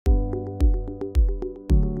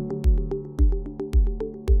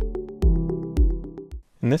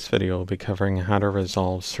this video, we'll be covering how to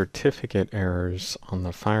resolve certificate errors on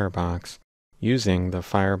the Firebox using the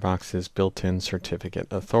Firebox's built-in certificate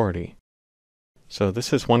authority. So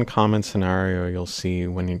this is one common scenario you'll see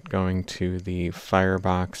when you're going to the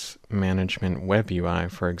Firebox Management Web UI,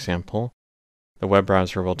 for example. The web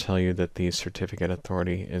browser will tell you that the certificate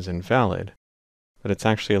authority is invalid, but it's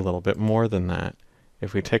actually a little bit more than that.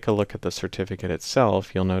 If we take a look at the certificate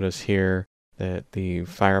itself, you'll notice here that the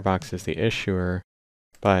Firebox is the issuer,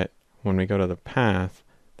 but when we go to the path,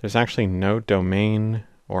 there's actually no domain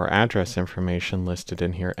or address information listed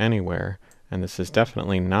in here anywhere, and this is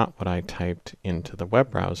definitely not what I typed into the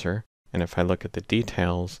web browser. And if I look at the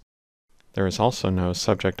details, there is also no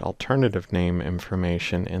subject alternative name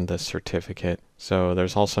information in this certificate, so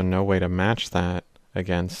there's also no way to match that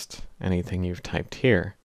against anything you've typed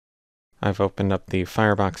here. I've opened up the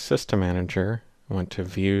Firebox System Manager, went to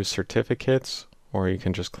View Certificates, or you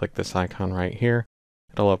can just click this icon right here.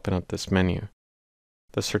 It'll open up this menu.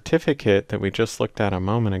 The certificate that we just looked at a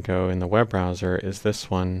moment ago in the web browser is this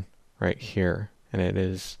one right here, and it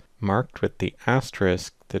is marked with the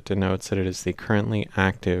asterisk that denotes that it is the currently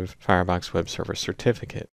active Firebox Web Server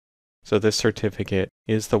certificate. So this certificate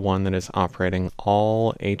is the one that is operating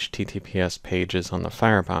all HTTPS pages on the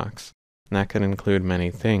Firebox. And that could include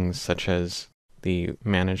many things such as the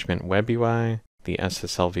Management Web UI, the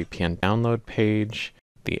SSL VPN download page,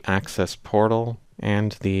 the Access portal,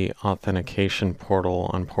 and the Authentication portal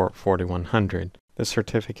on port 4100. The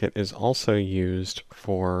certificate is also used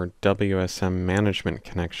for WSM management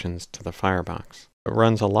connections to the Firebox. It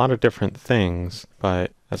runs a lot of different things,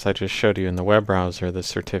 but as I just showed you in the web browser, the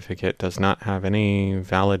certificate does not have any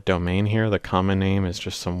valid domain here. The common name is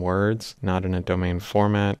just some words, not in a domain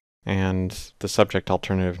format, and the subject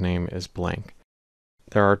alternative name is blank.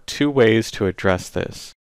 There are two ways to address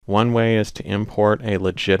this. One way is to import a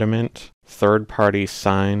legitimate third-party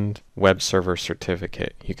signed web server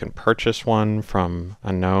certificate. You can purchase one from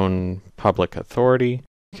a known public authority.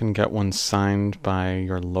 You can get one signed by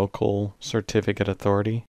your local certificate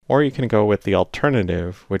authority. Or you can go with the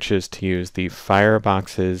alternative, which is to use the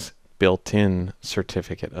Firebox's built-in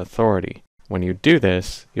certificate authority. When you do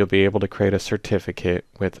this, you'll be able to create a certificate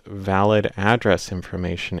with valid address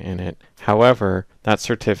information in it. However, that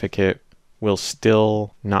certificate will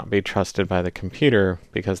still not be trusted by the computer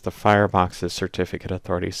because the Firebox's certificate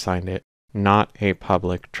authority signed it, not a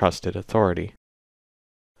public trusted authority.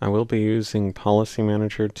 I will be using Policy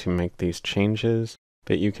Manager to make these changes,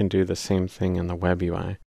 but you can do the same thing in the web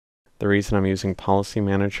UI. The reason I'm using Policy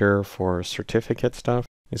Manager for certificate stuff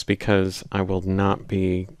is because I will not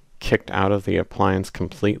be kicked out of the appliance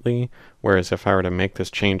completely, whereas if I were to make this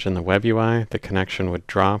change in the web UI, the connection would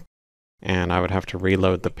drop and I would have to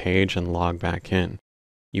reload the page and log back in.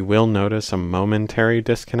 You will notice a momentary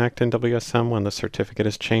disconnect in WSM when the certificate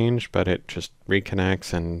is changed, but it just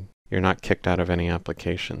reconnects and you're not kicked out of any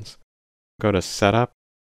applications. Go to Setup,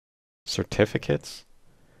 Certificates,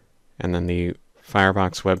 and then the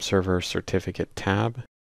Firebox Web Server Certificate tab.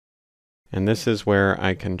 And this is where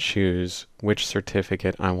I can choose which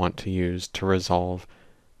certificate I want to use to resolve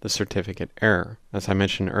the certificate error. As I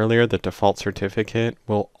mentioned earlier, the default certificate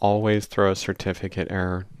will always throw a certificate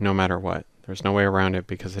error no matter what. There's no way around it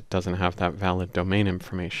because it doesn't have that valid domain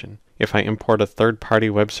information. If I import a third-party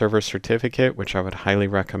web server certificate, which I would highly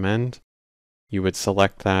recommend, you would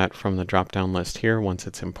select that from the drop-down list here once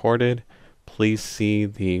it's imported. Please see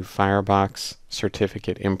the Firebox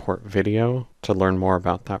certificate import video to learn more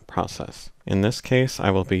about that process. In this case, I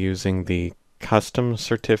will be using the custom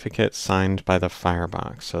certificate signed by the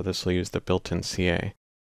Firebox, so this will use the built-in CA.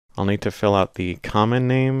 I'll need to fill out the common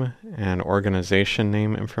name and organization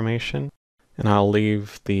name information, and I'll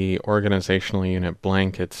leave the organizational unit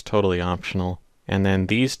blank. It's totally optional. And then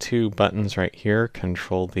these two buttons right here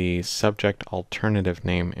control the subject alternative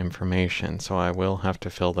name information, so I will have to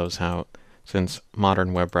fill those out since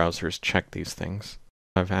modern web browsers check these things.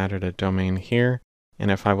 I've added a domain here, and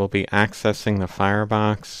if I will be accessing the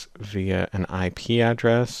Firebox via an IP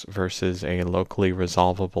address versus a locally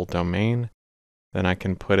resolvable domain, then I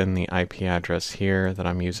can put in the IP address here that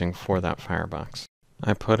I'm using for that Firebox.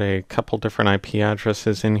 I put a couple different IP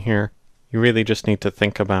addresses in here. You really just need to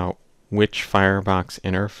think about which Firebox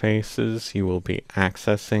interfaces you will be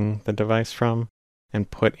accessing the device from and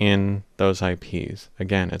put in those IPs.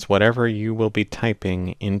 Again, it's whatever you will be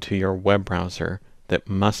typing into your web browser that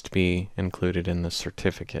must be included in the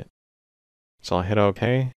certificate. So I'll hit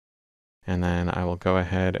OK, and then I will go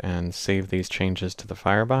ahead and save these changes to the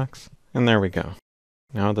Firebox, and there we go.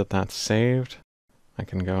 Now that that's saved, I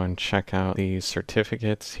can go and check out the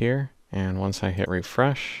certificates here, and once I hit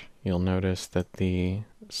refresh, you'll notice that the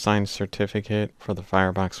signed certificate for the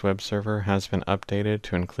Firebox web server has been updated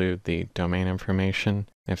to include the domain information.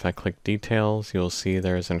 If I click details, you'll see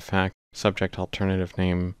there is in fact subject alternative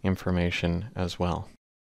name information as well.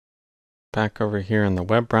 Back over here in the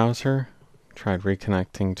web browser, tried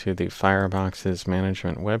reconnecting to the Firebox's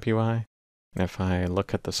management web UI. And if I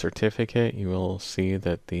look at the certificate, you will see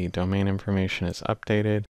that the domain information is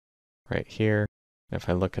updated right here. If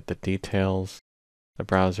I look at the details, the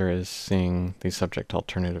browser is seeing the subject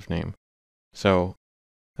alternative name. So,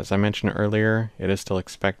 as I mentioned earlier, it is still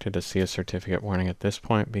expected to see a certificate warning at this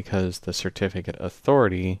point because the certificate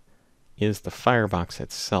authority is the Firebox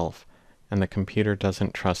itself, and the computer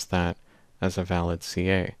doesn't trust that as a valid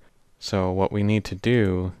CA. So what we need to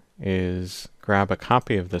do is grab a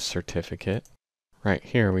copy of this certificate. Right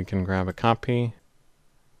here we can grab a copy,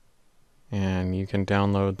 and you can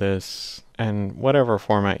download this in whatever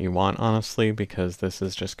format you want, honestly, because this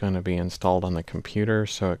is just going to be installed on the computer,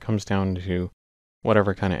 so it comes down to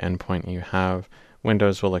whatever kind of endpoint you have.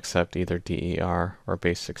 Windows will accept either DER or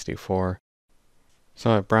base64.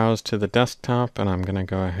 So I browse to the desktop, and I'm going to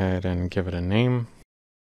go ahead and give it a name.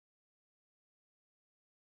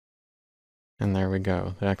 And there we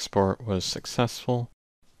go. The export was successful.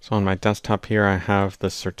 So on my desktop here, I have the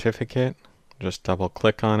certificate. Just double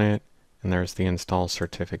click on it, and there's the install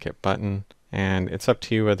certificate button. And it's up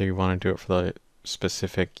to you whether you want to do it for the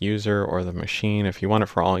specific user or the machine. If you want it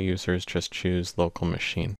for all users, just choose local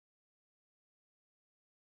machine.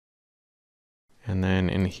 And then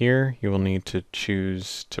in here, you will need to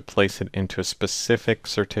choose to place it into a specific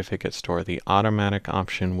certificate store. The automatic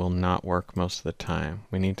option will not work most of the time.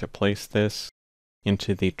 We need to place this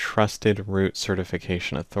into the Trusted Root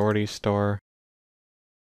Certification Authority store.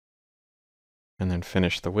 And then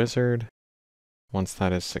finish the wizard. Once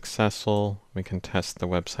that is successful, we can test the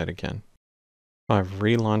website again. I've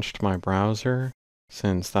relaunched my browser,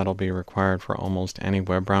 since that'll be required for almost any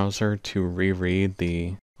web browser to reread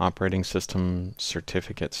the operating system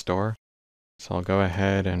certificate store. So I'll go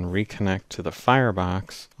ahead and reconnect to the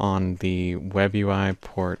Firebox on the WebUI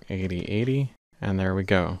port 8080, and there we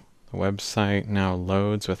go. The website now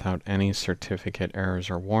loads without any certificate errors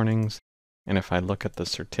or warnings, and if I look at the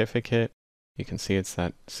certificate, you can see it's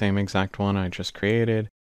that same exact one I just created,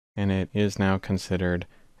 and it is now considered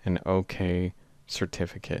an OK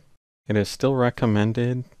certificate. It is still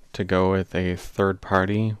recommended to go with a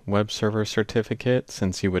third-party web server certificate,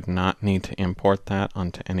 since you would not need to import that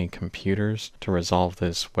onto any computers to resolve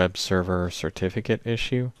this web server certificate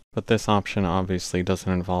issue. But this option obviously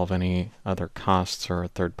doesn't involve any other costs or a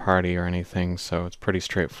third party or anything, so it's pretty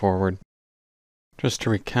straightforward. Just to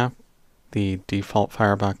recap, the default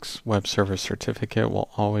Firebox web server certificate will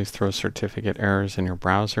always throw certificate errors in your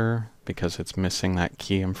browser because it's missing that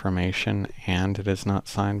key information and it is not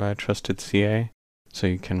signed by a trusted CA. So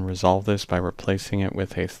you can resolve this by replacing it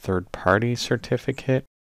with a third-party certificate,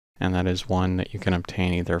 and that is one that you can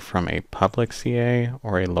obtain either from a public CA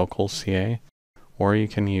or a local CA, or you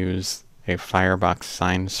can use a Firebox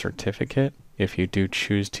signed certificate. If you do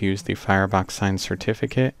choose to use the Firebox signed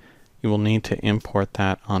certificate, you will need to import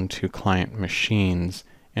that onto client machines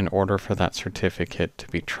in order for that certificate to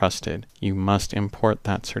be trusted. You must import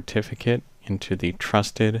that certificate into the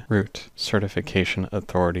Trusted Root Certification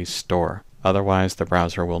Authority store. Otherwise, the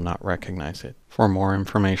browser will not recognize it. For more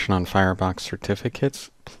information on Firebox certificates,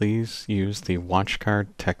 please use the WatchGuard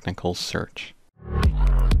technical search.